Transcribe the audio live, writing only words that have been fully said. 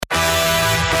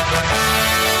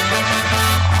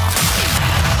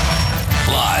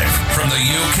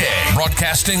UK,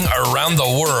 broadcasting around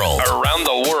the world.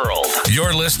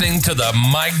 You're listening to the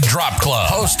Mic Drop Club,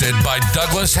 hosted by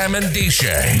Douglas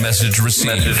Hammond-Dishe. Message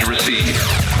received.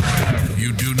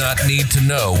 You do not need to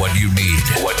know what you need.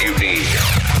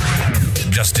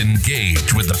 Just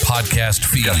engage with the podcast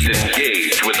feed.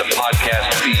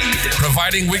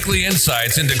 Providing weekly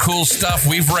insights into cool stuff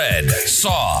we've read,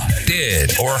 saw,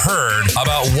 did, or heard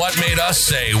about what made us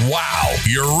say, wow,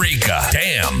 eureka,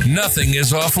 damn, nothing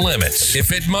is off limits.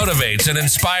 If it motivates and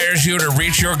inspires you to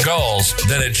reach your goals,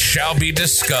 then it shall be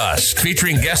discussed.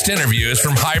 Featuring guest interviews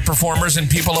from high performers and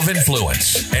people of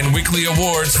influence, and weekly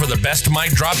awards for the best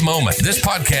mic drop moment. This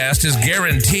podcast is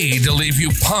guaranteed to leave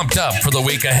you pumped up for the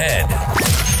week ahead.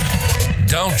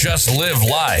 Don't just live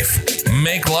life.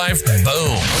 Make life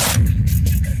boom.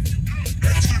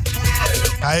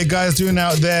 How you guys doing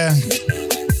out there?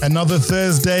 Another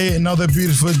Thursday, another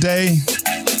beautiful day.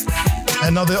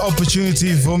 Another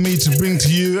opportunity for me to bring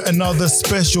to you another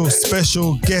special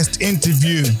guest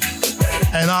interview.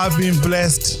 And I've been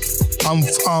blessed.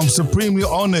 I'm supremely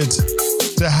honored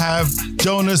to have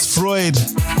Jonas Fröjd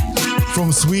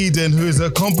from Sweden, who is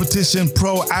a competition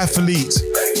pro athlete,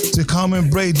 to come and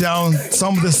break down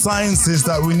some of the sciences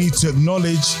that we need to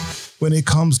acknowledge when it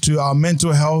comes to our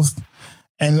mental health,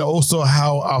 and also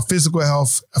how our physical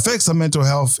health affects our mental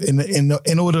health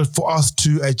in order for us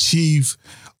to achieve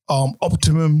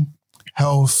optimum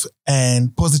health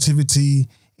and positivity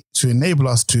to enable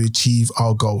us to achieve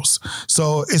our goals.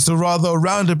 So it's a rather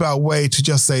roundabout way to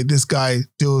just say this guy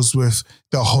deals with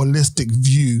the holistic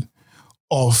view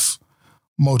of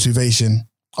motivation,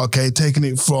 okay, taking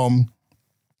it from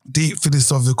deep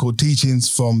philosophical teachings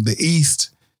from the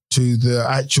East to the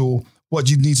actual what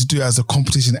you need to do as a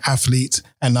competition athlete.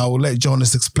 And I will let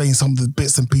Jonas explain some of the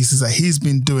bits and pieces that he's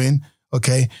been doing,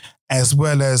 okay, as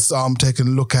well as taking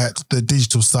a look at the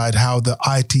digital side, how the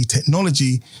IT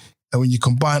technology, and when you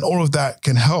combine all of that,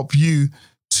 can help you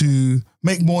to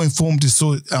make more informed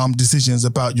decisions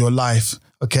about your life.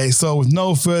 Okay, so with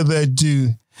no further ado,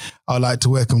 I'd like to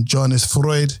welcome Jonas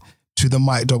Fröjd to the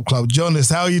Mic Drop Club. Jonas,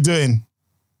 how are you doing?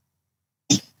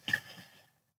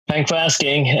 Thanks for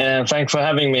asking. Thanks for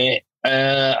having me.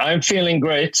 I'm feeling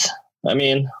great. I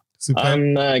mean, super.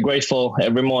 I'm grateful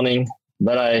every morning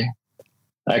that I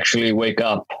actually wake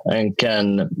up and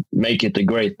can make it a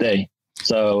great day.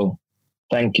 So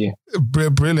thank you.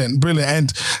 Brilliant.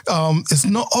 And it's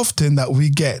not often that we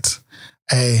get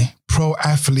a pro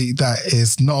athlete that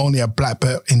is not only a black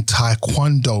belt in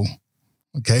Taekwondo,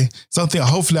 okay?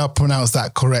 Hopefully I pronounced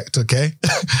that correct, okay?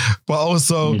 But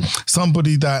also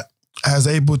somebody that has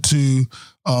able to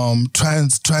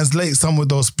translate some of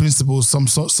those principles, some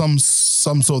sort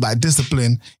of that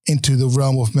discipline into the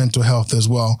realm of mental health as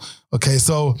well. Okay,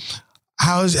 so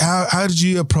how did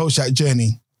you approach that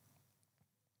journey?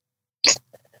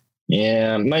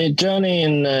 Yeah, my journey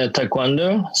in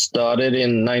Taekwondo started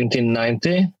in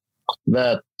 1990.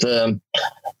 That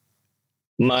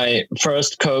my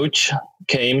first coach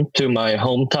came to my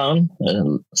hometown,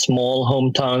 a small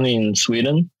hometown in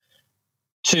Sweden,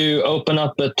 to open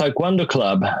up a Taekwondo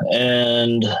club.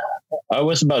 And I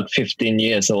was about 15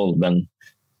 years old then.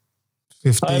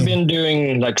 15. I've been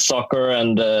doing like soccer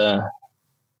and the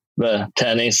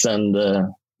tennis and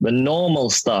the normal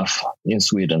stuff in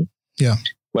Sweden. Yeah.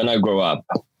 When I grow up.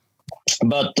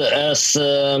 But as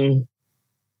long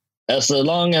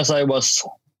as I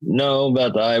know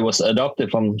that I was adopted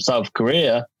from South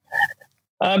Korea,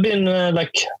 I've been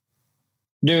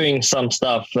doing some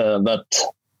stuff that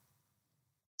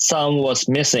some was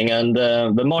missing, and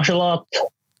the martial art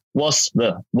was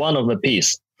one of the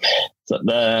piece. So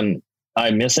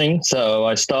I'm missing, so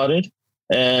I started,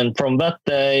 and from that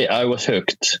day I was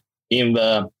hooked in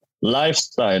the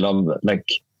lifestyle of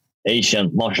Asian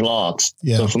martial arts.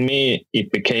 Yeah. So for me,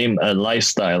 it became a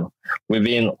lifestyle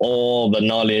within all the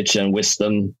knowledge and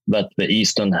wisdom that the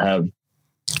Eastern have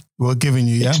giving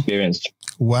you, experienced.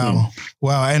 Wow.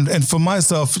 Wow. And for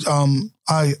myself,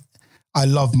 I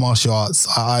love martial arts.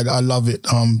 I love it.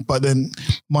 But then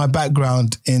my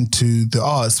background into the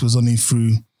arts was only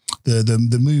through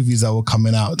the movies that were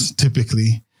coming out,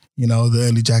 typically, you know, the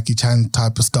early Jackie Chan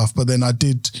type of stuff. But then I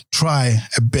did try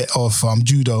a bit of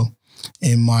judo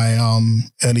in my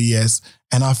early years.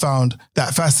 And I found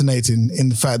that fascinating in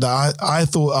the fact that I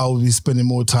thought I would be spending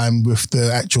more time with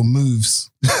the actual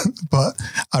moves. But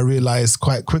I realized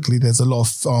quite quickly there's a lot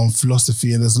of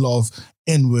philosophy and there's a lot of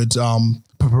inward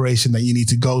preparation that you need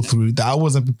to go through that I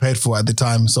wasn't prepared for at the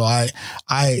time. So I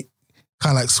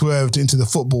kind of swerved into the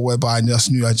football whereby I just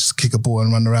knew I'd just kick a ball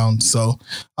and run around. So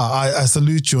I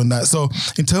salute you on that. So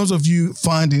in terms of you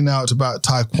finding out about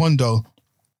Taekwondo,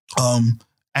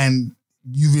 and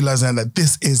you realize then that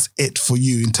this is it for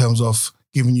you in terms of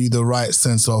giving you the right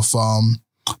sense of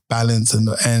balance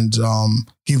and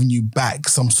giving you back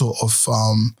some sort of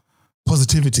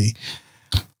positivity.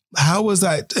 How was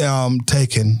that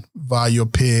taken by your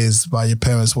peers, by your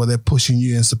parents? Were they pushing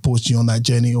you and supporting you on that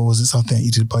journey, or was it something that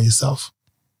you did by yourself?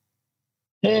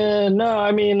 No,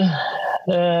 I mean,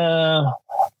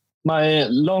 my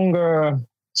longer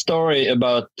story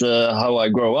about how I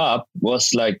grew up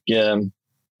was like when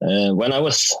I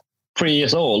was 3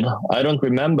 years old. I don't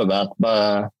remember that,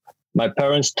 but my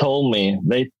parents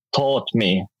they taught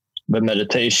me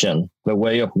the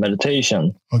way of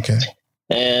meditation. Okay.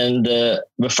 And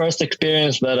the first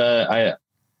experience that I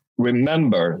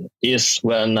remember is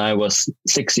when I was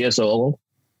 6 years old.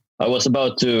 I was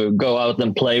about to go out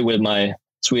and play with my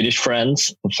Swedish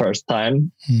friends for the first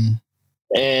time.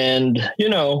 And,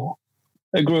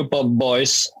 a group of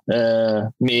boys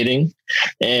meeting.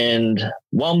 And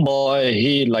one boy,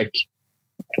 he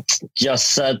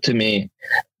just said to me,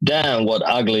 "Damn, what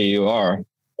ugly you are."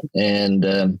 And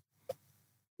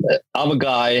other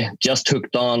guy just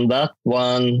hooked on that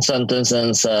one sentence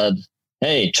and said,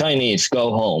 "Hey, Chinese,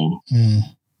 go home."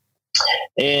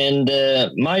 And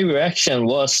my reaction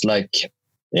was like,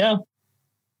 yeah,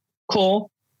 cool.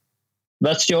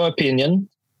 That's your opinion.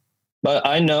 But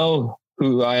I know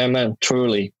who I am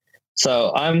truly.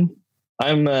 So I'm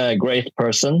a great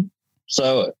person.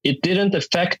 So it didn't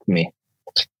affect me.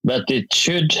 But it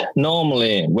should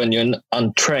normally when you're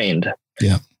untrained.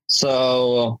 Yeah.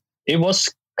 So it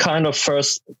was kind of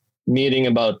first meeting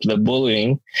about the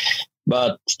bullying,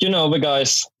 but the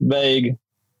guys, they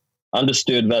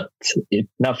understood that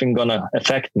nothing gonna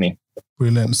affect me.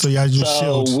 Brilliant. So you had your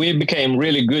shield. So we became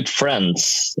really good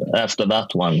friends after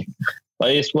that one.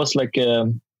 But it was like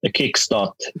a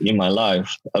kickstart in my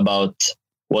life about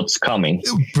what's coming.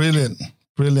 Brilliant.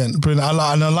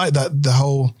 I like that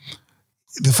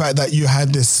the fact that you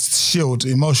had this shield,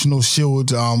 emotional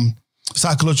shield,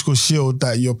 psychological shield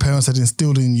that your parents had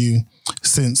instilled in you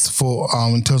since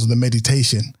in terms of the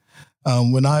meditation.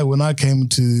 When I came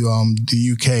to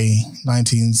the UK,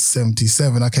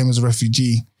 1977, I came as a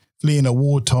refugee, fleeing a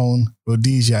war-torn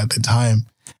Rhodesia at the time,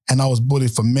 and I was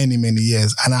bullied for many, many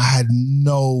years, and I had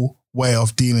no way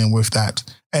of dealing with that.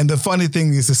 And the funny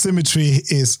thing is, the symmetry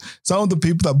is some of the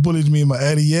people that bullied me in my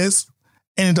early years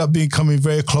ended up becoming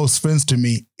very close friends to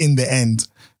me in the end.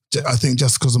 I think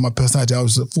just because of my personality, I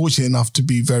was fortunate enough to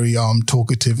be very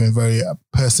talkative and very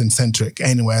person-centric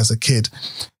anyway as a kid.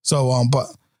 So, but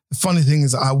the funny thing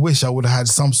is, I wish I would have had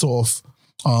some sort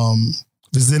of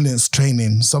resilience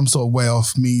training, some sort of way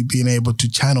of me being able to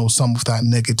channel some of that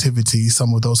negativity,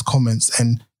 some of those comments,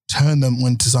 and turn them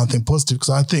into something positive. Because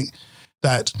I think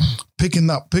that picking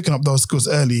up those skills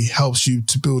early helps you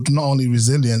to build not only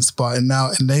resilience, but it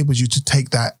now enables you to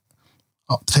take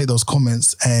those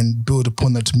comments and build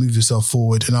upon that to move yourself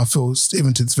forward. And I feel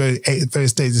even to this very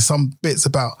stage, there's some bits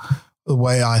about the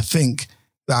way I think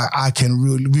that I can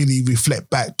really reflect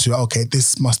back to, okay,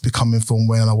 this must be coming from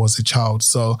when I was a child.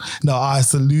 So no, I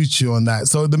salute you on that.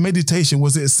 So the meditation,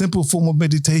 was it a simple form of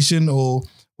meditation, or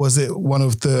was it one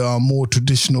of the more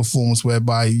traditional forms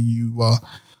whereby you were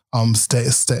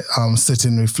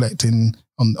sitting, reflecting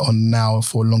on now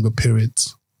for longer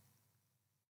periods?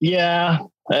 Yeah.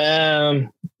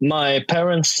 My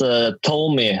parents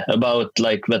told me about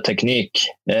the technique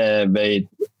they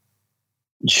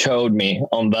showed me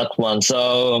on that one.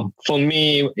 So for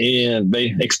me,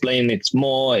 they explain it's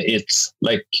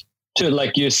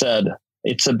like you said,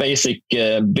 it's a basic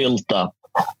built up.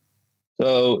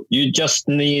 So you just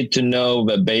need to know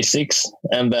the basics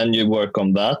and then you work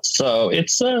on that. So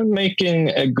it's making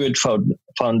a good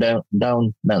foundation.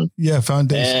 Yeah,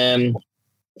 foundation.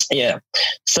 Yeah.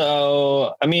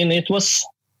 So, I mean, it was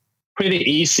pretty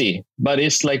easy, but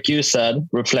it's like you said,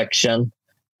 reflection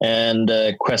and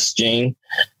questioning.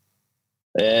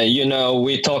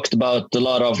 We talked about a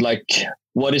lot of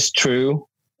what is true?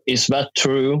 Is that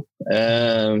true?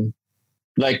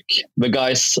 The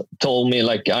guys told me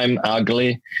I'm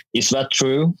ugly. Is that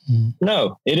true?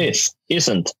 No, it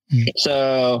isn't.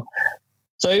 So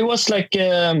it was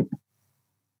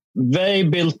they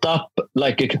built up a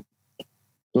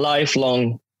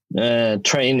lifelong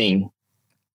training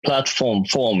platform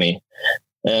for me.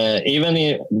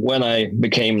 Even when I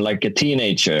became a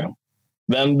teenager,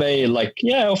 then they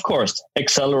of course,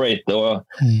 accelerate or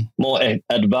more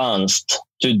advanced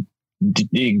to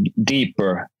dig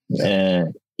deeper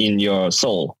in your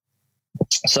soul.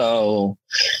 So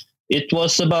it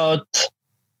was about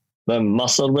the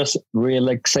muscle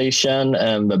relaxation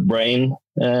and the brain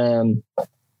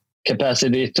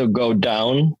capacity to go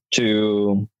down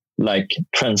to like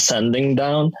transcending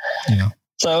down. Yeah.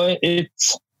 So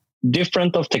it's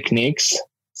different of techniques.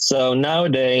 So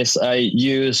nowadays I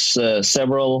use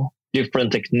several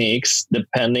different techniques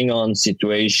depending on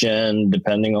situation,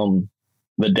 depending on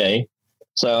the day.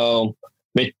 So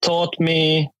they taught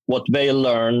me what they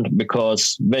learned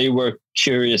because they were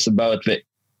curious about the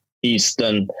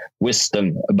Eastern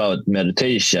wisdom about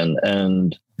meditation.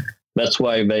 And that's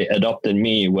why they adopted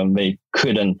me when they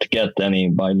couldn't get any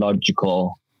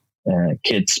biological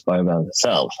kids by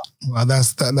themselves. Well,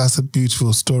 that's a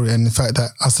beautiful story. And in fact,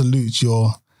 I salute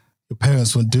your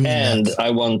parents for doing that. And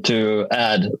I want to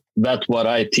add that's what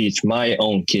I teach my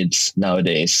own kids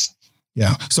nowadays.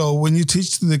 Yeah. So when you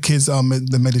teach the kids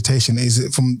the meditation, is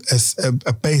it from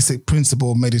a basic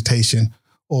principle of meditation,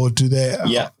 or do they?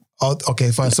 Yeah.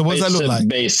 Okay, fine. So what does that look like?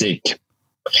 Basic.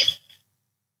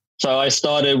 So I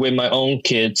started with my own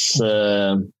kids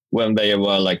when they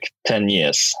were like 10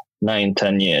 years.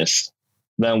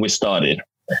 Then we started.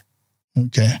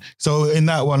 Okay. So in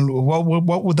that one,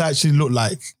 what would that actually look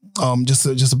like? Just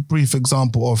a brief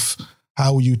example of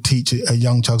how you teach a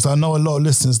young child. So I know a lot of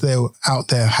listeners out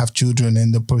there have children,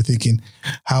 and they're probably thinking,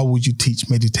 how would you teach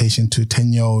meditation to a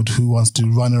 10-year-old who wants to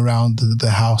run around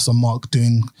the house or Mark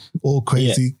doing all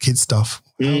crazy kid stuff?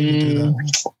 How would you do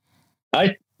that?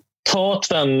 I taught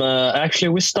them,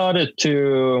 actually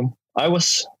I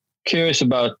was curious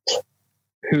about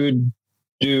who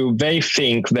do they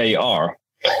think they are.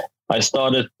 I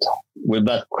started with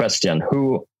that question,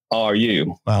 who are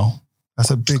you? Wow,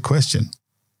 that's a big question.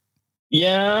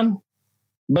 Yeah,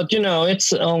 but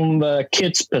it's on the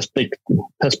kids'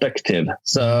 perspective.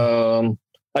 So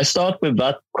I start with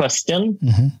that question,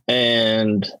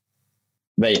 and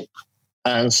they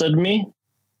answered me,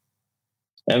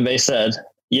 and they said,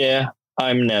 "Yeah,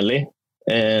 I'm Nelly,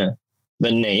 the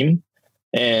name,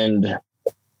 and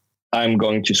I'm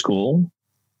going to school."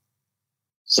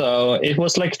 So it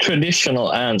was like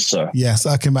traditional answer. Yes,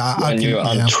 when you're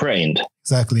untrained.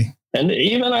 Exactly. And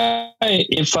even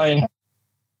if I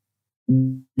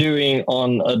doing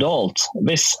on adult,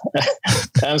 this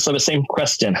answer the same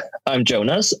question. I'm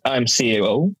Jonas. I'm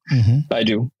CEO. I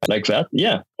do like that.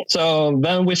 Yeah. So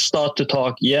then we start to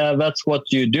talk. Yeah, that's what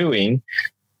you're doing.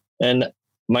 And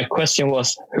my question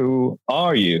was, who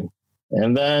are you?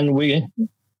 And then we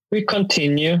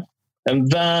continue. And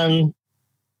then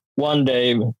one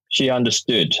day she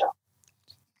understood.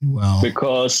 Wow.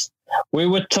 Because we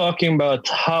were talking about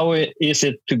how is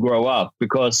it to grow up.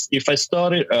 Because if I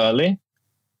started early,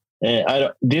 I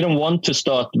didn't want to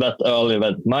start that early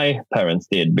that my parents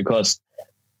did. Because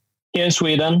here in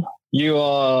Sweden, you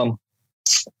are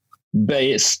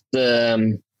based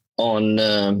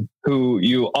on who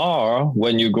you are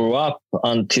when you grow up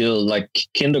until like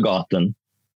kindergarten.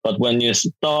 But when you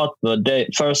start the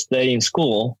first day in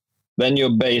school, then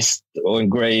you're based or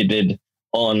graded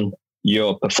on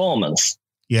your performance.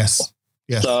 Yes.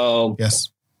 So yes.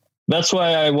 That's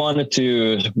why I wanted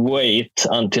to wait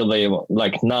until they were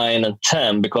like 9 and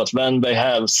 10, because then they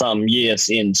have some years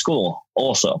in school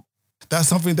also. That's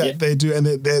something that they do, and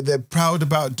they're proud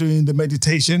about doing the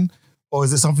meditation, or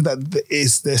is it something that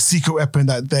is their secret weapon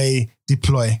that they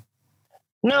deploy?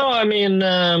 No, I mean,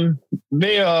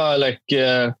 they are like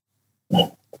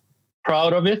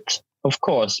proud of it, of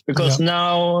course, because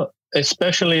now,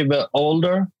 especially the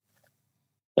older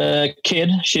kid,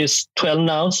 she's 12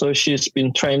 now, so she's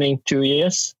been training 2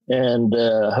 years, and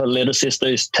her little sister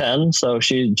is 10, so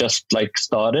she just like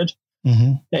started.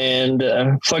 And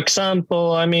for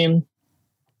example, I mean,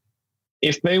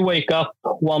 if they wake up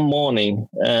one morning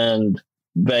and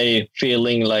they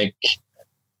feeling like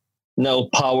no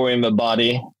power in the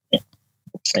body,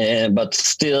 but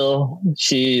still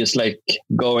she is like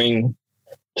going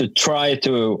to try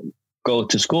to go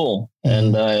to school,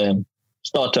 and I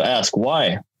start to ask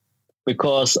why.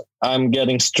 Because I'm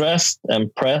getting stressed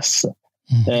and pressed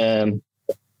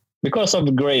because of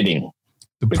the grading,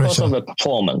 because of the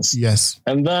performance. Yes.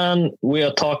 And then we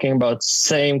are talking about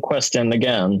same question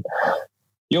again.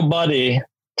 Your body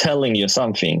telling you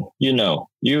something,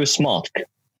 you're smart.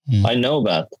 I know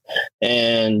that.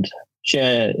 And she,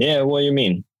 what do you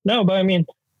mean? No, but I mean,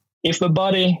 if the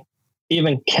body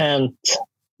even can't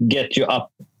get you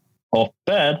up off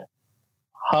bed,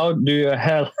 how do you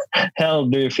hell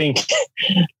do you think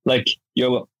like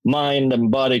your mind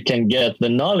and body can get the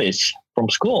knowledge from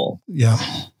school? Yeah.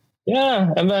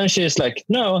 And then she's like,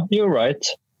 no, you're right.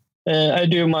 I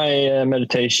do my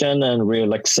meditation and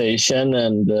relaxation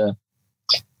and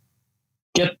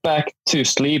get back to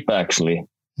sleep actually.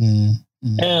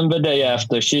 And the day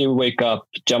after she wake up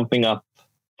jumping up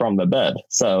from the bed.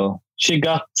 So she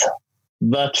got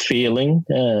that feeling.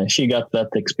 She got that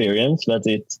experience, but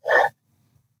it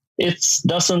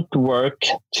doesn't work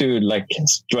to like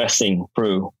stressing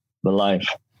through the life.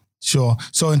 Sure.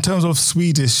 So in terms of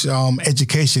Swedish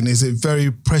education, is it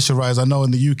very pressurized? I know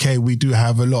in the UK we do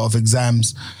have a lot of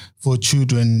exams for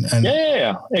children. And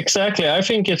yeah, exactly. I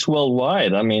think it's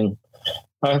worldwide. I mean,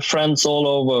 I have friends all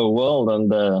over the world,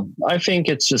 and I think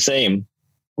it's the same.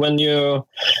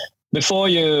 Before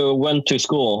you went to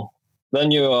school,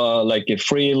 then you are like a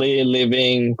freely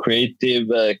living, creative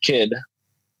kid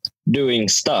doing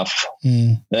stuff.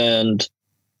 And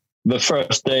the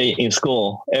first day in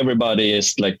school, everybody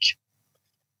is like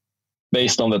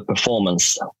based on the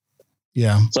performance.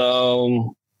 Yeah.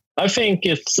 So I think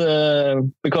it's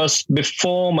because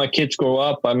before my kids grow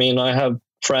up, I mean, I have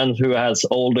friends who has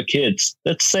older kids.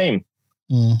 That's the same.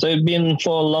 So it's been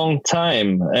for a long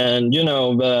time. And, you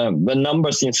know, the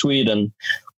numbers in Sweden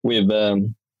with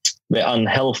the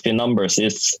unhealthy numbers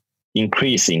is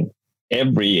increasing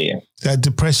every year. Is that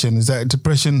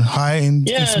depression high in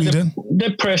Sweden?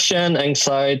 Depression,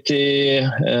 anxiety,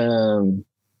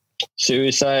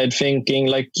 suicide thinking,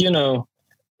 like, you know,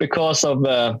 because of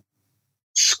the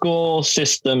school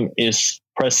system is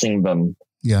pressing them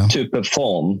to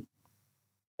perform.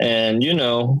 And, you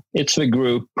know, it's the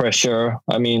group pressure.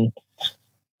 I mean,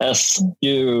 as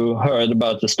you heard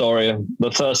about the story,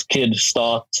 the first kid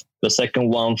start, the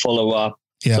second one follow up.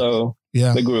 Yeah. So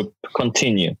the group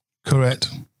continue. Correct.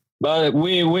 But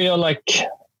we are like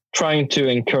trying to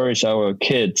encourage our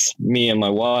kids, me and my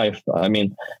wife. I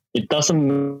mean, it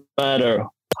doesn't matter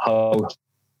how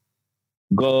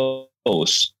it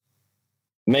goes.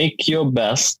 Make your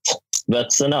best.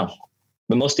 That's enough.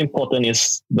 The most important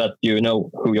is that you know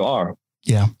who you are.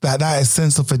 Yeah, that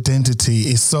sense of identity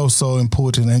is so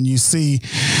important. And you see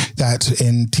that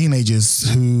in teenagers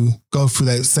who go through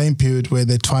that same period where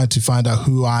they're trying to find out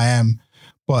who I am,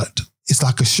 but it's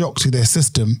like a shock to their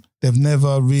system. They've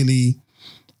never really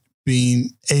been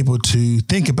able to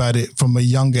think about it from a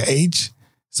younger age.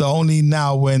 So only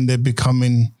now when they're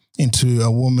becoming into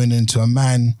a woman, into a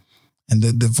man, and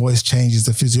the voice changes,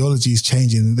 the physiology is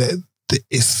changing,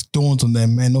 it dawns on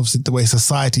them. And obviously the way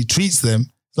society treats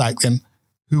them, like, then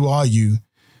who are you?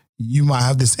 You might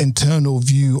have this internal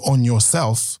view on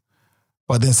yourself,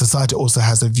 but then society also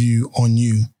has a view on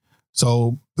you.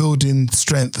 So building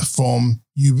strength from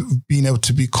you being able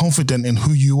to be confident in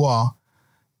who you are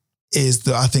is,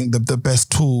 I think, the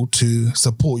best tool to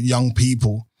support young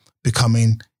people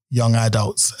becoming young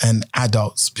adults and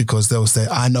adults, because they'll say,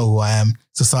 I know who I am.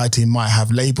 Society might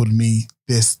have labeled me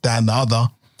this, that, and the other,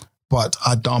 but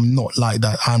I'm not like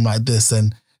that. I'm like this.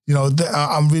 And, you know,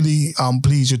 I'm really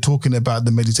pleased you're talking about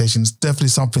the meditation. It's definitely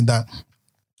something that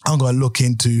I'm going to look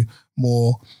into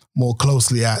more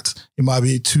closely at. It might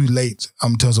be too late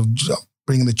in terms of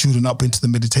bringing the children up into the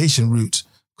meditation route,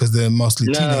 because they're mostly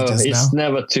teenagers now. No, it's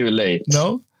never too late.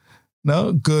 No?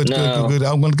 Good.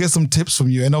 I'm going to get some tips from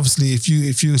you. And obviously, if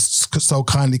you so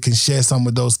kindly can share some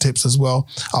of those tips as well,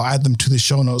 I'll add them to the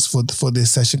show notes for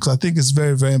this session, because I think it's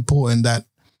very, very important that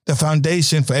the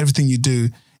foundation for everything you do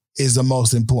is the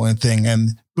most important thing.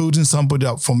 And building somebody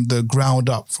up from the ground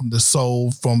up, from the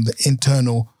soul, from the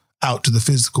internal out to the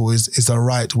physical is a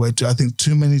right way to. I think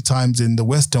too many times in the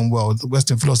Western world, the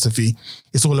Western philosophy,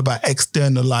 it's all about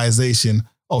externalization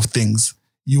of things.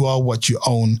 You are what you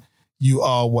own. You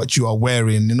are what you are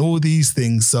wearing, and all these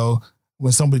things. So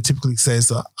when somebody typically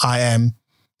says, I am,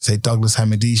 say, Douglas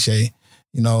Hamadishe,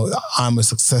 you know, I'm a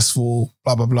successful,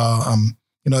 blah, blah, blah.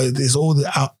 You know, there's all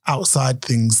the outside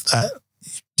things that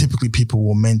typically people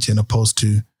will mention, opposed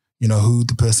to, you know, who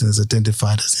the person is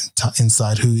identified as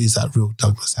inside. Who is that real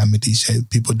Douglas Hamadishe?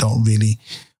 People don't really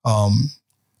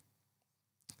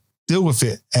deal with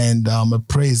it and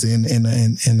appraise it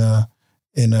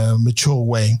in a mature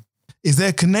way. Is there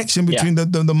a connection between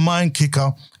the mind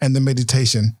kicker and the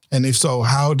meditation? And if so,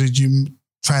 how did you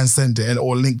transcend it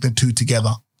or link the two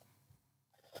together?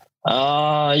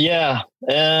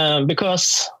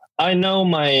 Because I know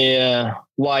my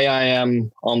why I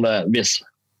am on this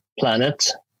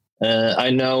planet. I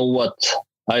know what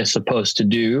I'm supposed to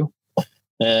do,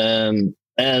 and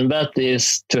that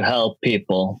is to help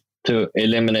people to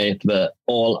eliminate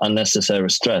all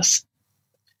unnecessary stress.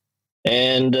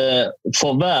 And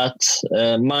for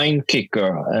that, Mind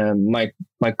Kicker,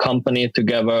 my company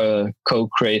together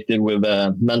co-created with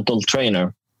a mental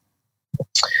trainer,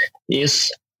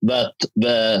 is that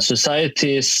the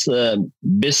society's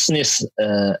business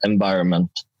environment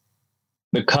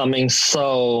becoming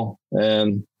so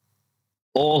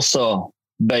also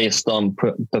based on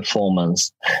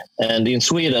performance. And in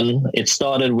Sweden, it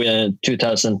started with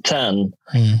 2010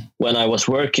 when I was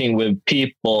working with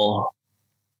people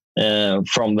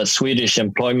from the Swedish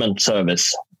employment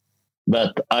service,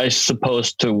 but I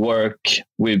supposed to work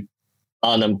with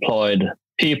unemployed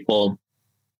people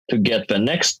to get the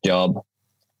next job.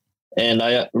 And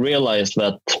I realized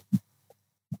that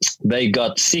they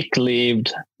got sick leave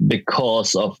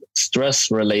because of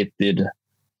stress-related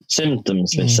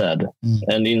symptoms, they said.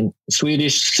 And in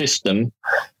Swedish system,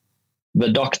 the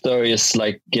doctor is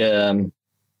like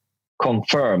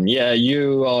confirm, yeah,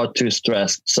 you are too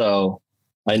stressed, so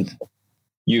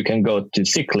you can go to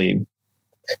sick leave.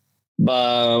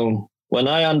 But when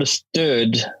I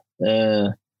understood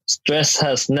stress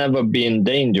has never been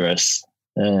dangerous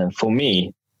for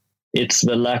me, it's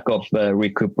the lack of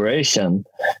recuperation.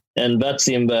 And that's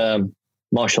in the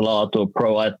martial art or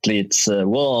pro athletes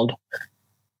world.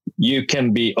 You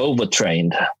can be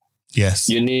overtrained. Yes.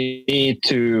 You need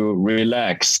to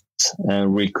relax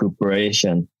and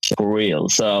recuperation for real.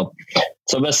 So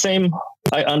the same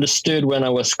I understood when I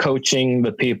was coaching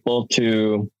the people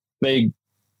they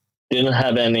didn't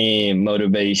have any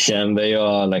motivation. They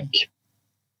are like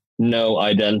no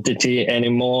identity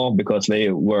anymore because they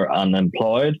were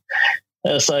unemployed.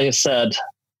 As I said,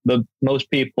 most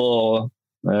people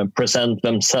present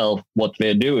themselves what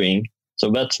they're doing.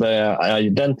 So that's their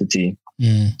identity.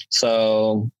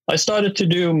 So I started to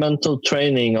do mental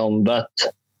training on that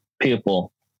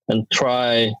people and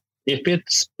try, if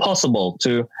it's possible,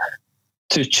 to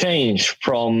change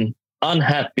from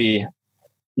unhappy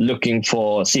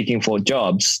seeking for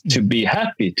jobs to be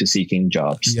happy to seeking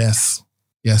jobs.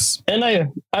 Yes. And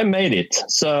I made it.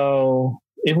 So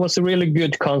it was a really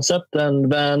good concept.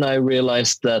 And then I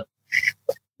realized that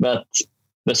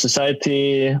the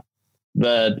society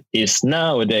that is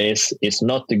nowadays is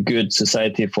not a good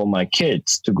society for my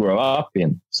kids to grow up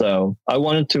in. So I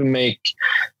wanted to make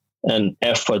an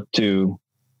effort to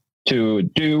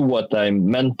do what I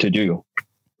meant to do.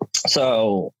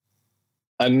 So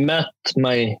I met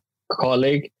my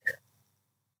colleague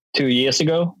 2 years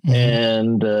ago,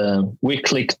 and we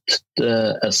clicked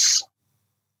as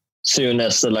soon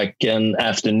as like an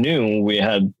afternoon. We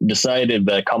had decided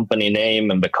the company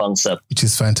name and the concept, which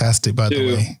is fantastic, by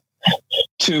the way.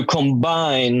 To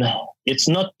combine, it's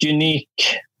not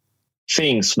unique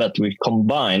things that we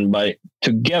combine, but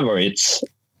together it's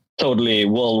totally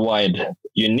worldwide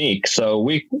unique. So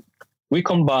we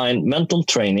combine mental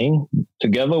training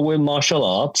together with martial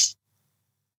arts.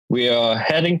 We are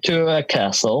heading to a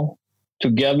castle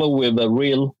together with a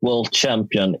real world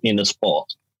champion in the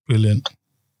sport. Brilliant.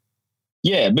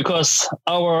 Yeah, because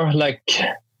our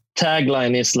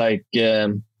tagline is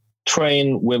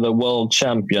train with a world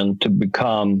champion to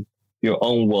become your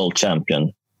own world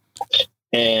champion.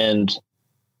 And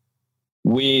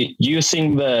we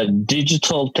using the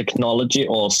digital technology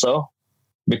also,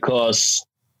 because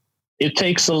it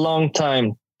takes a long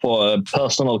time for a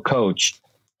personal coach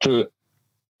to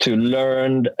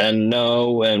learn and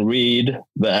know and read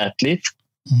the athlete.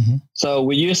 So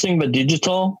we're using the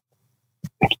digital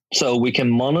so we can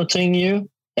monitoring you,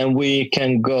 and we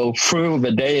can go through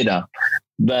the data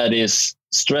that is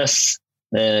stress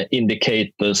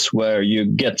indicators where you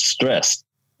get stressed.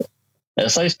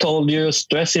 As I told you,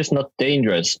 stress is not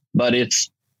dangerous, but it's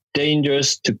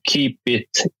dangerous to keep it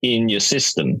in your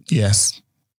system. Yes.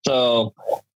 So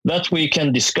that we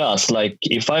can discuss. Like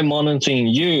if I'm monitoring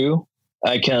you,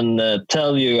 I can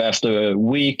tell you after a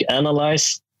week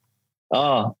analyze.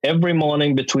 Every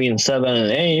morning between 7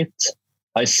 and 8,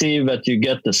 I see that you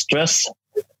get the stress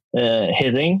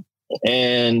hitting.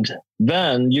 And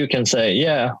then you can say,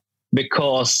 yeah,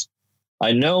 because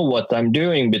I know what I'm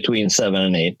doing between 7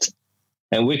 and 8.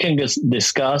 And we can just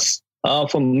discuss.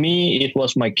 For me, it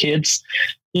was my kids,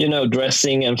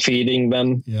 dressing and feeding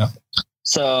them. Yeah.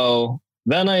 So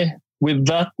then with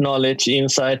that knowledge,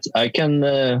 insight, I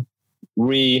can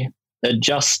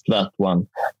readjust that one.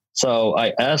 So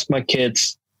I asked my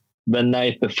kids the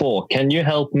night before, can you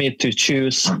help me to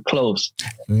choose clothes?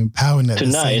 You're empowering at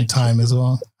tonight, the same time as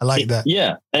well. I like that.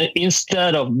 Yeah. And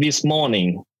instead of this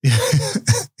morning.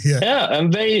 Yeah.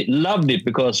 And they loved it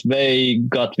because they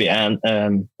got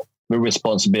the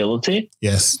responsibility.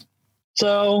 Yes.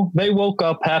 So they woke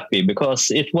up happy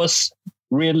because it was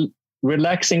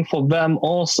relaxing for them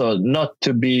also not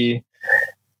to be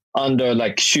under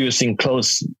choosing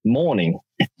clothes morning.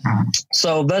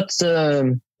 So that's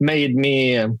made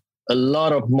me a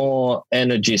lot of more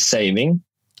energy saving.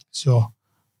 Sure.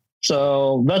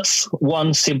 So that's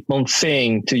one simple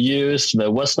thing, to use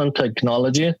the Western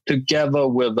technology together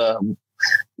with the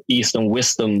Eastern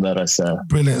wisdom that I said.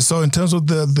 Brilliant. So in terms of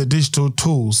the digital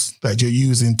tools that you're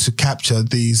using to capture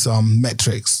these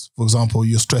metrics, for example,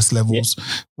 your stress levels,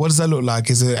 What does that look like?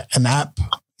 Is it an app?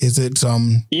 Is it?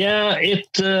 Yeah,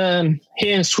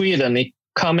 here in Sweden, it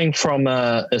coming from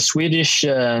a Swedish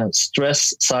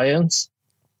stress science,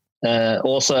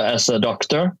 also as a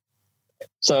doctor.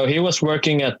 So he was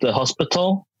working at the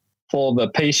hospital for the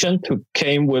patient who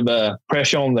came with a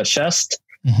pressure on the chest,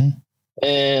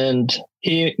 and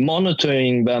he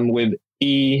monitoring them with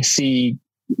ECG.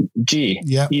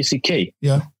 Yeah. ECK.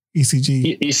 Yeah.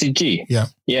 ECG. ECG. Yeah.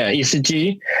 Yeah,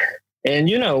 ECG. And,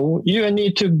 you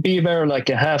need to be there like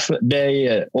a half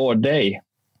day or day.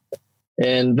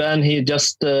 And then he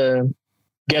just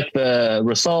get the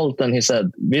result and he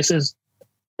said,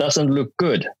 doesn't look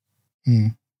good.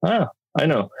 I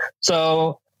know.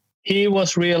 So he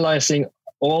was realizing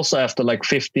also after like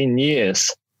 15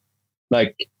 years,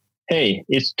 like, hey,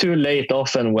 it's too late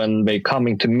often when they're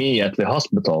coming to me at the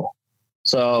hospital.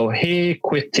 So he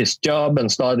quit his job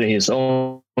and started his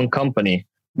own company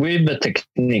with the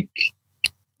technique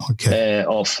of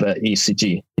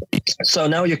ECG. So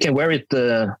now you can wear it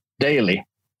daily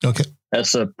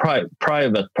as a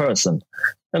private person.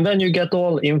 And then you get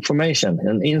all information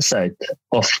and insight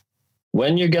of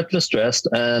when you get stressed.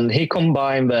 And he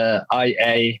combined the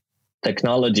IA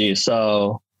technology.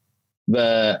 So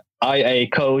the IA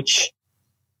coach,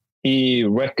 he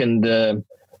reckoned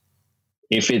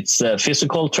if it's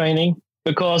physical training,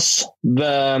 because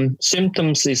the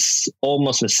symptoms is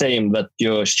almost the same, that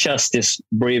your chest is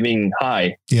breathing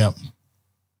high. Yeah.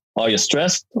 Are you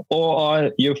stressed or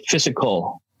are you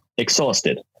physical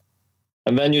exhausted?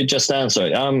 And then you just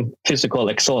answer, I'm physical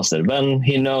exhausted. Then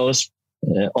he knows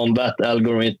on that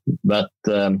algorithm that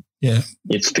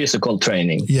it's physical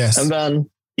training. Yes. And then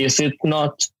is it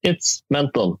not, it's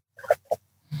mental.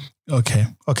 Okay.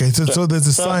 So there's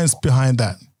a science behind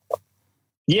that.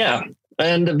 Yeah.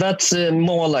 And that's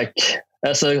more like,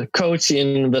 as a coach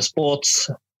in the sports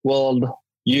world,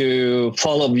 you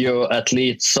follow your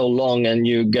athletes so long and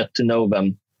you get to know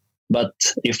them. But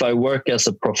if I work as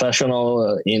a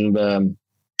professional in the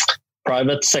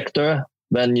private sector,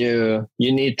 then you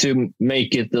need to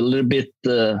make it a little bit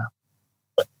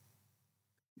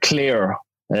clear,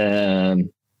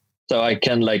 so I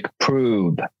can like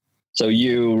prove. So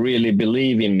you really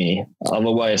believe in me.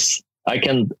 Otherwise, I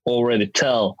can already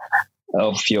tell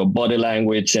of your body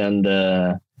language and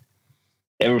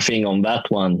everything on that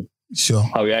one. Sure.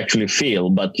 How you actually feel,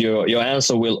 but your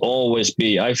answer will always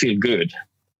be, I feel good,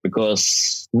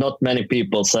 because not many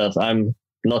people says I'm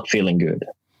not feeling good.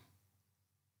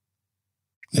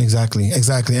 Exactly.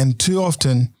 And too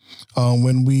often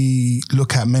when we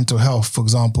look at mental health, for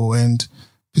example, and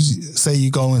say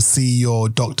you go and see your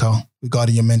doctor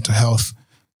regarding your mental health,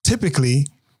 typically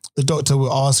the doctor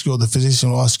will ask you, or the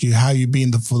physician will ask you, how you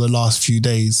been for the last few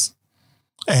days.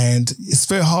 And it's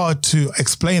very hard to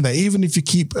explain that. Even if you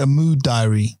keep a mood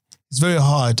diary, it's very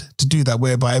hard to do that,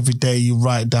 whereby every day you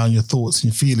write down your thoughts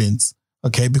and your feelings,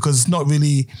 okay? Because it's not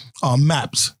really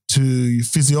mapped to your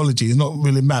physiology. It's not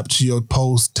really mapped to your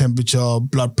pulse, temperature,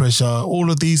 blood pressure, all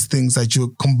of these things that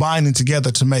you're combining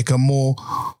together to make a more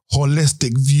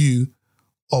holistic view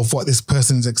of what this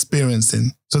person is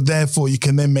experiencing. So therefore you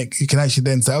can actually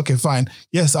then say, okay, fine.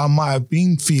 Yes, I might have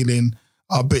been feeling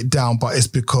a bit down, but it's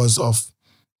because of,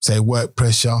 say, work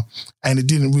pressure, and it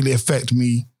didn't really affect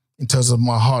me in terms of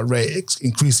my heart rate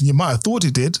increasing. You might have thought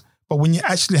it did, but when you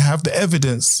actually have the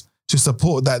evidence to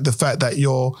support that, the fact that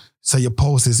your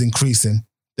pulse is increasing,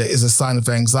 there is a sign of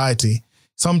anxiety.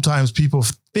 Sometimes people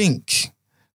think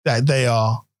that they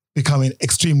are becoming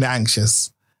extremely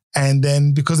anxious. And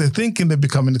then because they're thinking they're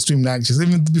becoming extremely anxious,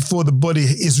 even before the body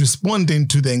is responding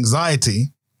to the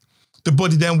anxiety, the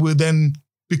body then will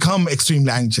become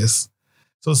extremely anxious.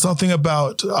 So something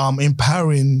about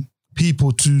empowering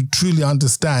people to truly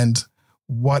understand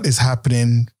what is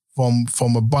happening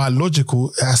from a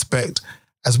biological aspect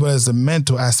as well as a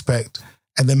mental aspect,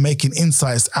 and then making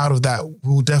insights out of that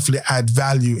will definitely add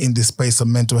value in this space of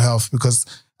mental health. Because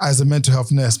as a mental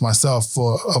health nurse myself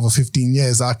for over 15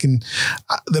 years, the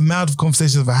amount of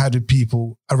conversations I've had with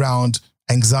people around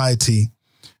anxiety,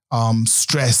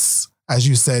 stress, as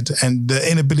you said, and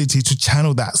the inability to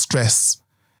channel that stress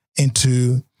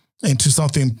into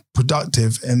something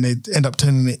productive, and they end up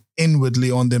turning it inwardly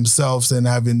on themselves and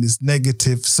having this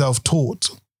negative self-talk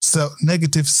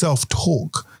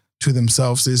to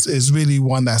themselves is really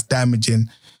one that's damaging.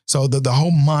 So the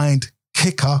whole mind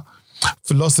kicker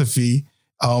philosophy,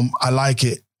 I like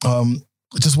it. I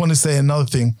just want to say another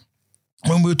thing.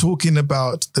 When we're talking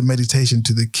about the meditation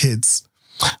to the kids,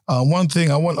 one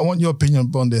thing I want your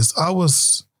opinion on this. I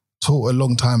was taught a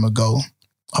long time ago.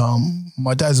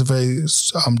 My dad's a very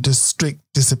strict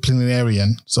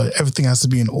disciplinarian, so everything has to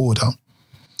be in order.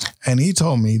 And he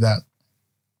told me that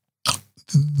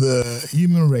the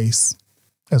human race,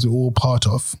 as we're all part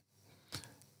of,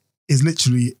 is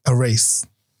literally a race,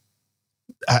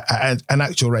 an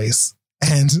actual race.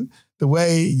 And the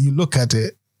way you look at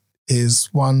it is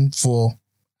one for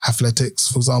athletics,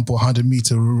 for example,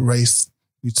 100-meter race.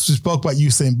 We spoke about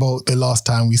Usain Bolt the last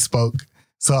time we spoke,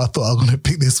 so I thought I was going to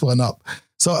pick this one up.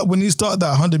 So when you start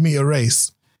that 100-meter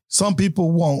race, some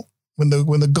people won't, when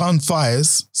the gun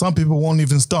fires, some people won't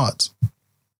even start.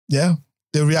 Yeah?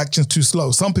 Their reaction's too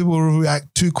slow. Some people will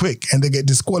react too quick and they get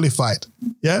disqualified.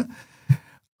 Yeah?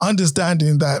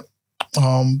 Understanding that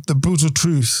the brutal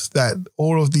truth that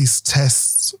all of these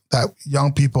tests that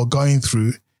young people are going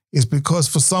through is because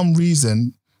for some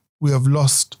reason we have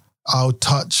lost our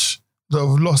touch, we've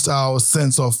lost our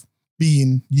sense of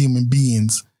being human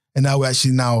beings, and now we're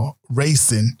actually now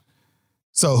racing.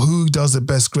 So who does the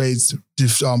best grades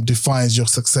defines your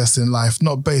success in life,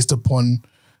 not based upon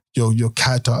your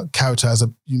character as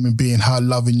a human being, how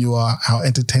loving you are, how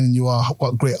entertaining you are,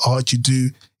 what great art you do.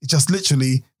 It's just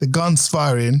literally the gun's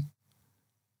firing,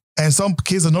 and some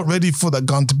kids are not ready for that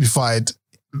gun to be fired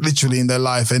literally in their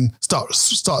life and start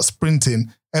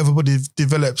sprinting. Everybody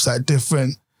develops at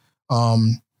different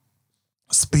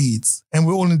speeds, and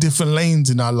we're all in different lanes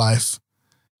in our life,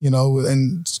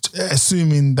 and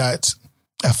assuming that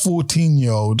a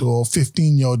 14-year-old or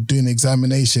 15-year-old doing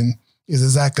examination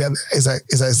is at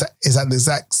the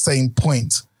exact same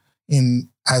point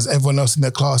as everyone else in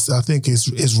their class, I think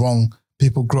is wrong.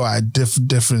 People grow at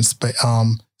different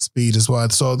speed as well.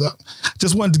 So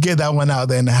just wanted to get that one out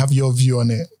there and have your view on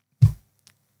it.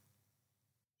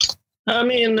 I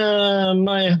mean,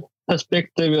 my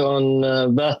perspective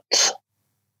on that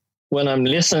when I'm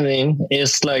listening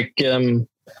is like,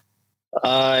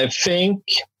 I think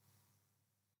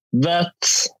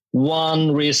that's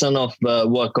one reason of the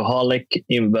workaholic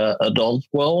in the adult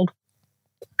world.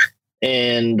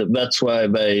 And that's why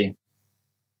they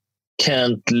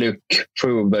can't look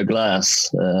through the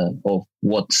glass of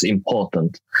what's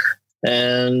important.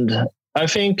 And I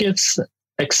think it's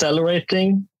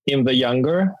accelerating in the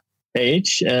younger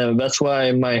age. That's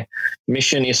why my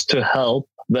mission is to help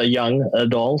the young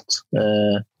adult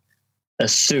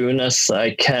as soon as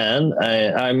I can.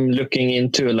 I'm looking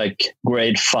into like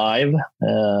grade 5.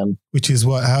 Which is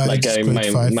what? How like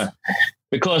grade 5?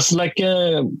 Because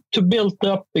to build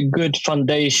up a good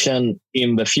foundation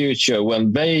in the future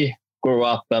when they grow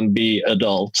up and be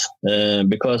adults.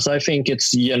 Because I think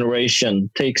takes a generation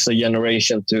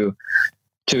to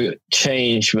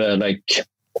change the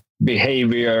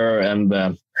behavior and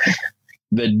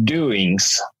the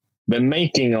doings, the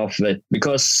making of it.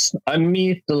 Because I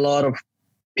meet a lot of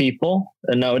people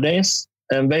nowadays,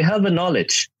 and they have the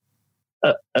knowledge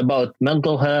about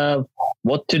mental health,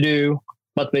 what to do,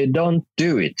 but they don't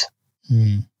do it.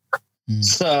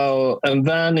 So, and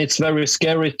then it's very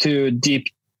scary to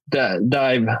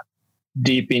dive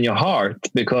deep in your heart,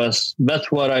 because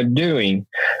that's what I'm doing.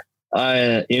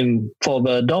 For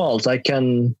the adults, I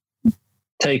can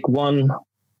take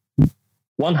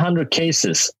 100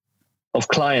 cases of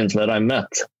clients that I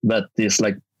met that is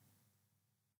like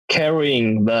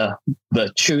carrying the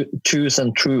truth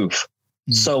and truth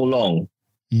so long,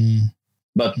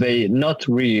 but they not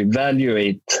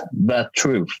reevaluate that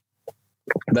truth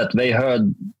that they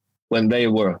heard when they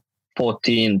were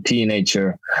 14,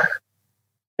 teenager,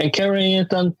 and carrying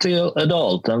it until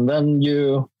adult. And then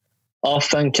you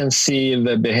often can see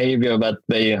the behavior that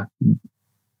they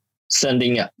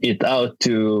sending it out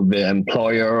to the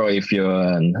employer, or if you're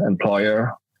an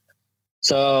employer.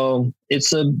 So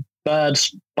it's a bad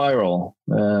spiral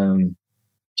to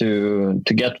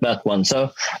get that one.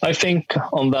 So I think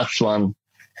on that one,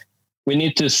 we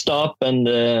need to stop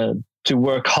and to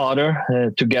work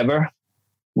harder together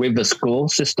with the school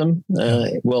system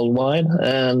worldwide,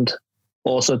 and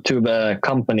also to the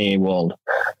company world,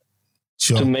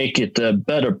 to make it a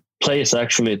better place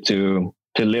actually to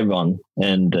live on.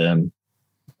 And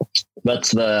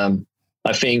that's I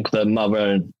think the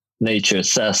Mother Nature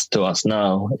says to us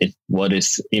now what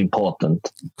is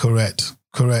important. Correct.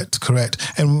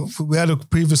 And we had a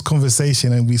previous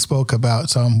conversation, and we spoke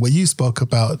about where you spoke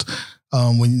about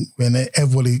when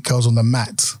everybody goes on the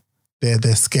mat,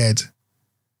 they're scared.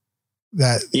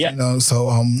 That So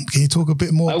can you talk a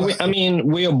bit more? I mean,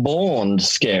 we are born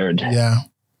scared. Yeah.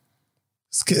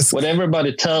 What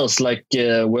everybody tells,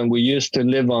 when we used to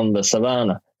live on the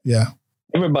savannah. Yeah.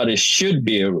 Everybody should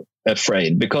be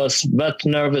afraid, because that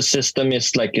nervous system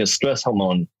is like a stress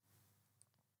hormone,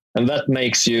 and that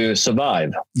makes you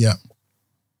survive. Yeah.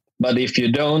 But if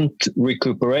you don't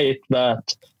recuperate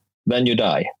that, then you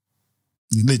die.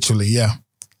 Literally, yeah.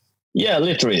 Yeah,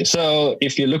 literally. So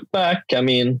if you look back, I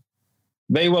mean,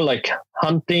 they were like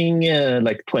hunting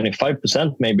like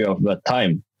 25% maybe of the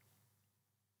time.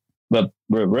 But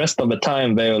the rest of the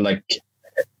time they were like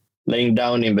laying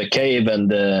down in the cave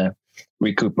and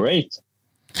recuperate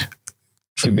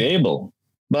to be able.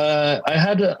 But I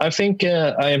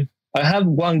have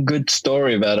one good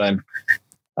story that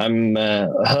I'm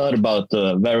heard about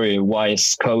a very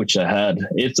wise coach I had.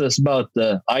 It was about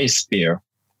the ice spear.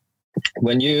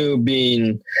 When you've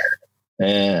been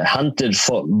hunted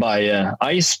by an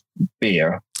ice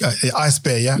bear. Ice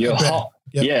bear,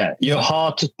 yeah. Your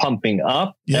heart pumping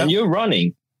up and you're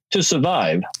running to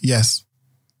survive. Yes.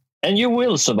 And you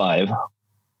will survive.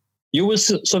 You will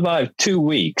survive 2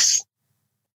 weeks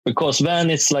because then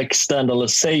it's like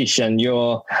standardization,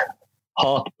 your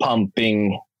heart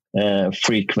pumping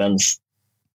frequency.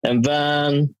 And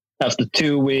then after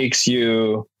 2 weeks,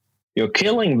 you're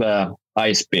killing the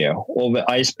ice bear or the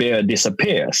ice bear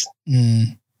disappears.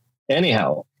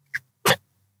 Anyhow,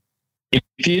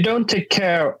 if you don't take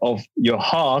care of your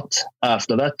heart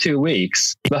after that 2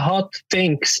 weeks, the heart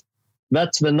thinks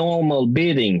that's the normal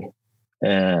beating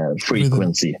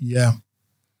frequency.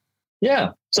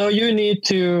 Yeah. So you need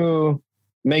to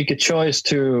make a choice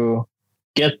to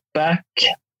get back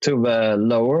to the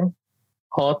lower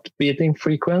heart beating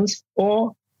frequency,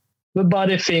 or the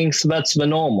body thinks that's the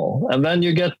normal. And then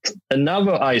you get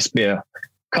another ice bear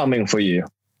coming for you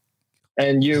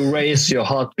and you raise your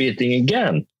heart beating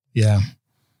again. Yeah.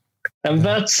 And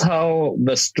that's how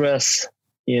the stress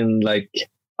in like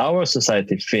our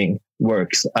society thing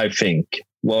works, I think.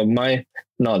 Well, my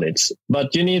knowledge.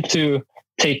 But you need to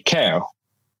take care.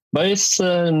 But it's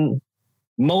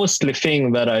mostly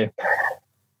thing that I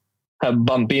have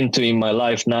bumped into in my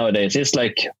life nowadays. It's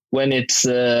like when it's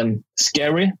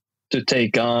scary to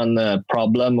take on a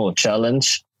problem or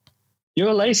challenge,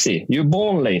 you're lazy. You're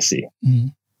born lazy.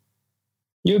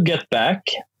 You get back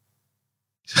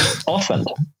often.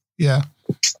 Yeah.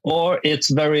 Or it's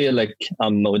very like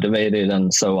unmotivated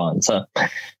and so on. So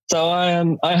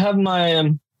I have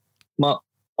my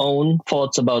own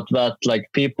thoughts about that. Like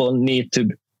people need to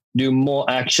do more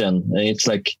action. It's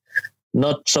like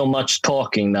not so much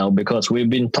talking now because we've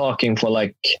been talking for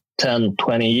like 10,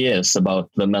 20 years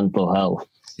about the mental health.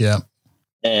 Yeah.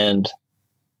 And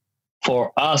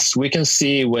for us, we can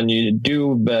see when you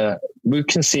we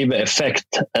can see the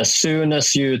effect as soon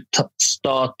as you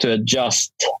start to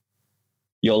adjust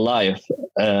your life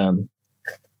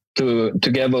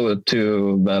together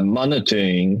to the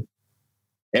monitoring.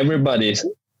 Everybody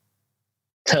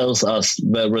tells us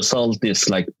the result is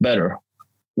like better,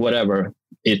 whatever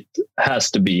it has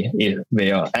to be. If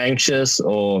they are anxious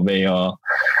or they are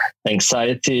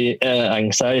anxiety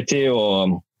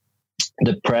or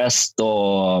depressed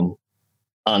or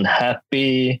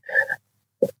unhappy,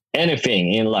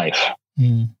 anything in life.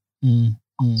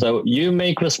 So you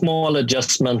make the small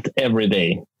adjustment every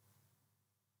day.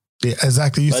 Yeah,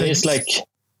 exactly. But it's like,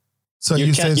 so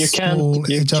you said small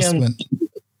adjustment.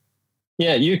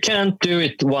 Yeah, you can't do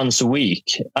it once a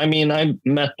week. I mean, I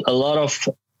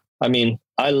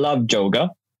love yoga,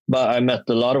 but I met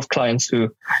a lot of clients who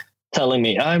telling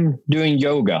me I'm doing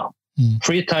yoga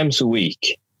 3 times a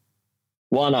week,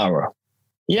 1 hour.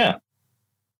 Yeah.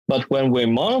 But when we're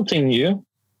monitoring you,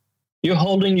 you're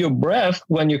holding your breath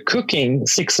when you're cooking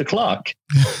 6 o'clock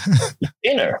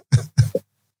dinner.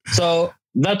 So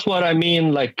that's what I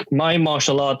mean. Like my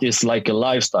martial art is like a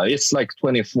lifestyle. It's like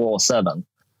 24/7.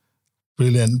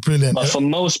 Brilliant. But for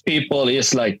most people,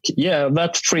 it's like, yeah,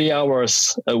 that's 3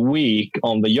 hours a week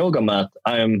on the yoga mat.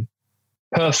 I'm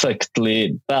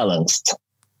perfectly balanced.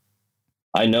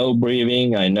 I know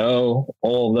breathing. I know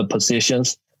all the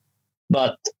positions,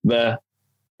 but the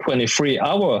 23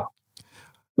 hours.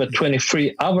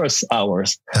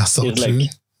 That's so is true. like,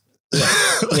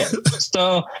 yeah.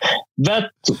 So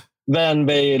that then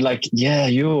they like, yeah,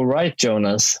 you're right,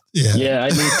 Jonas. Yeah, I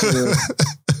need to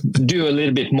do a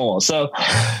little bit more. So,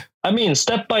 I mean,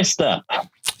 step by step.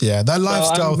 Yeah, that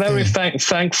lifestyle. So I'm very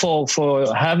thankful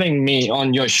for having me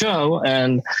on your show,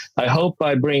 and I hope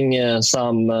I bring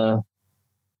some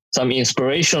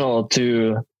inspirational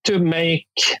to make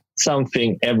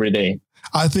something every day.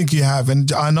 I think you have, and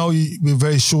I know we're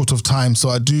very short of time, so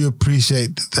I do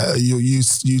appreciate that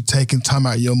you taking time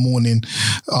out of your morning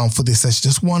for this session.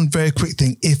 Just one very quick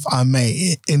thing, if I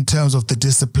may, in terms of the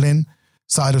discipline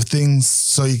side of things,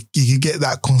 so you can get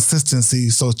that consistency,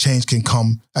 so change can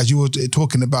come. As you were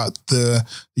talking about the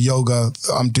yoga,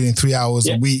 I'm doing 3 hours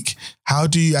a week. How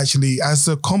do you actually, as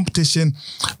a competition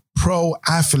pro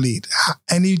athlete,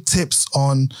 any tips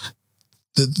on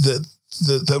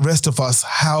the rest of us,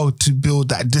 how to build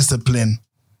that discipline?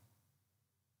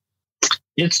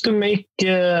 It's to make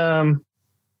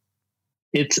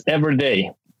it's every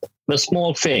day, the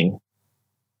small thing.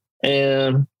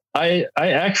 And I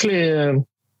actually,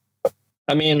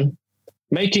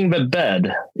 making the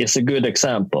bed is a good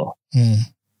example.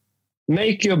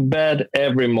 Make your bed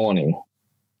every morning.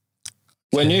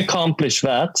 When you accomplish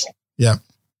that,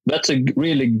 that's a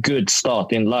really good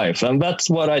start in life. And that's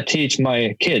what I teach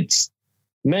my kids.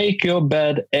 Make your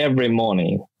bed every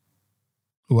morning.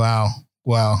 Wow.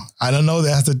 I don't know.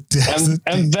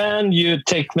 And then you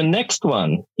take the next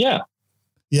one. Yeah,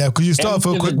 because you start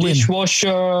for a quick win.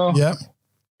 Dishwasher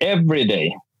every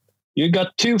day. You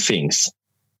got 2 things.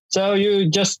 So you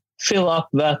just fill up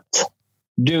that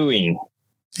doing.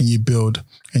 And you build.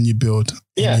 And you build.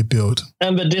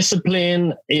 And the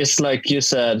discipline is, like you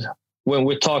said, when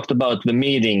we talked about the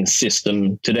meeting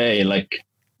system today, like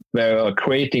we are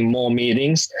creating more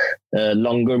meetings,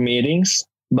 longer meetings.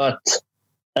 But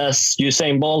as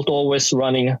Usain Bolt always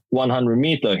running 100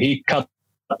 meter, he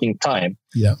cutting time.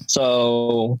 Yeah.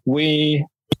 So we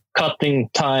cutting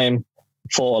time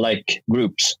for like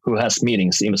groups who has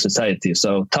meetings in the society.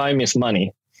 So time is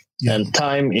money. Yeah. And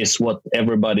time is what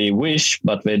everybody wish,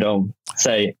 but they don't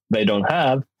say they don't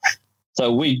have.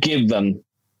 So we give them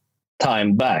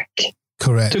time back.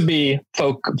 Correct. To be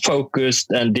focused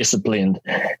and disciplined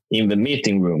in the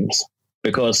meeting rooms,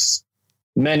 because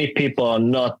many people are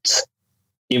not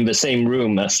in the same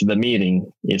room as the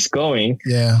meeting is going.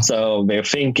 Yeah. So they're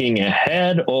thinking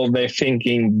ahead or they're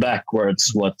thinking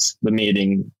backwards what the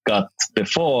meeting got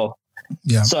before.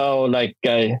 Yeah. So like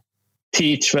I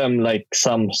teach them like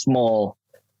some small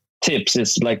tips.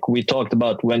 It's like we talked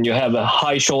about, when you have a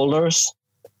high shoulders,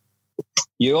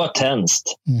 you are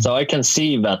tensed. So I can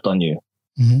see that on you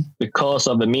because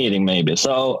of the meeting maybe.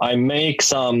 So I make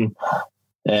some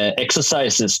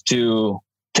exercises to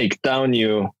take down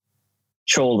your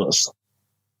shoulders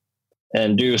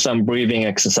and do some breathing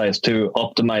exercise to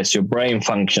optimize your brain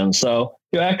function. So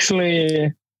you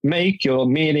actually make your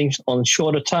meetings on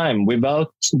shorter time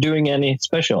without doing any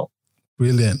special.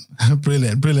 Brilliant.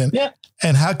 Yeah.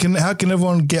 And how can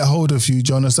everyone get hold of you,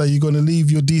 Jonas? Are you going to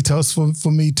leave your details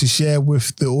for me to share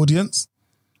with the audience?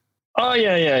 Oh,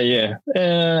 yeah.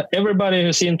 Everybody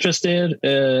who's interested,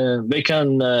 they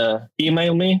can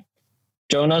email me,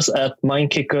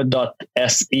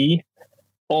 jonas@mindkicker.se,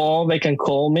 or they can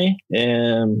call me.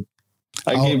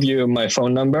 I'll give you my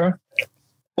phone number.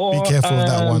 Or be careful of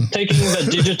that one. Taking the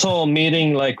digital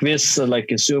meeting like this,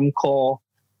 like a Zoom call.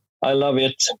 I love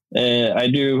it. I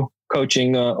do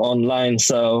coaching online,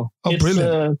 so it's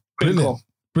brilliant. Cool.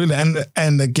 Brilliant.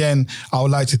 And again, I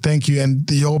would like to thank you, and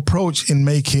your approach in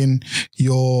making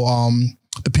your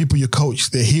the people you coach,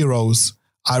 the heroes.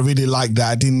 I really like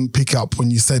that. I didn't pick up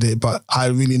when you said it, but I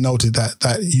really noted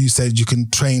that you said you can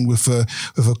train with a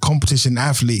competition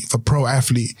athlete, a pro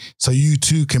athlete, so you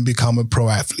too can become a pro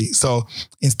athlete. So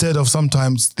instead of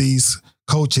sometimes these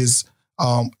coaches,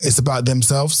 it's about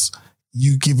themselves.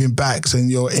 You giving back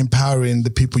and you're empowering the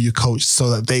people you coach so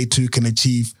that they too can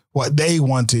achieve what they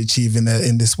want to achieve in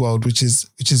this world, which is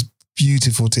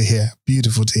beautiful to hear.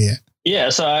 Beautiful to hear. Yeah,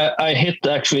 so I hit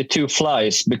actually 2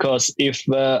 flies, because if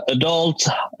adults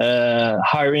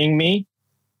hiring me,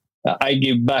 I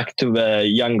give back to the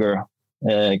younger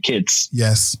kids.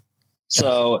 Yes.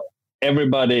 So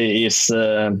everybody is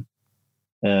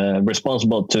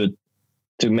responsible to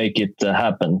make it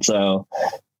happen. So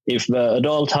if the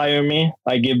adult hire me,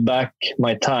 I give back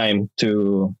my time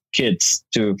to kids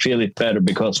to feel it better,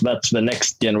 because that's the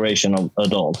next generation of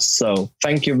adults. So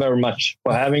thank you very much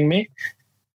for having me.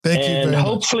 Thank you very much.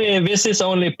 Hopefully this is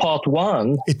only part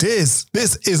 1. It is.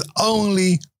 This is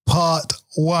only part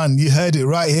 1. You heard it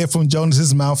right here from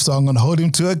Jonas's mouth, so I'm going to hold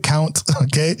him to account.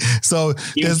 Okay. So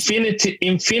infinity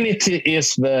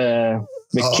is the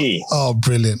key. Oh,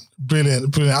 brilliant.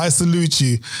 I salute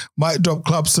you. Mic Drop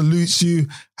Club salutes you.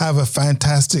 Have a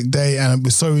fantastic day. And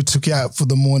we're sorry we took you out for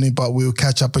the morning, but we'll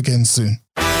catch up again soon.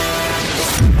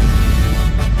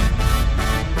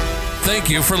 Thank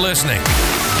you for listening.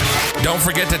 Don't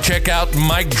forget to check out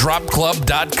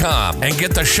micdropclub.com and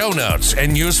get the show notes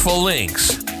and useful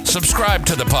links. Subscribe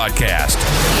to the podcast.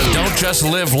 Don't just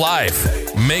live life.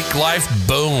 Make life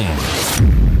boom.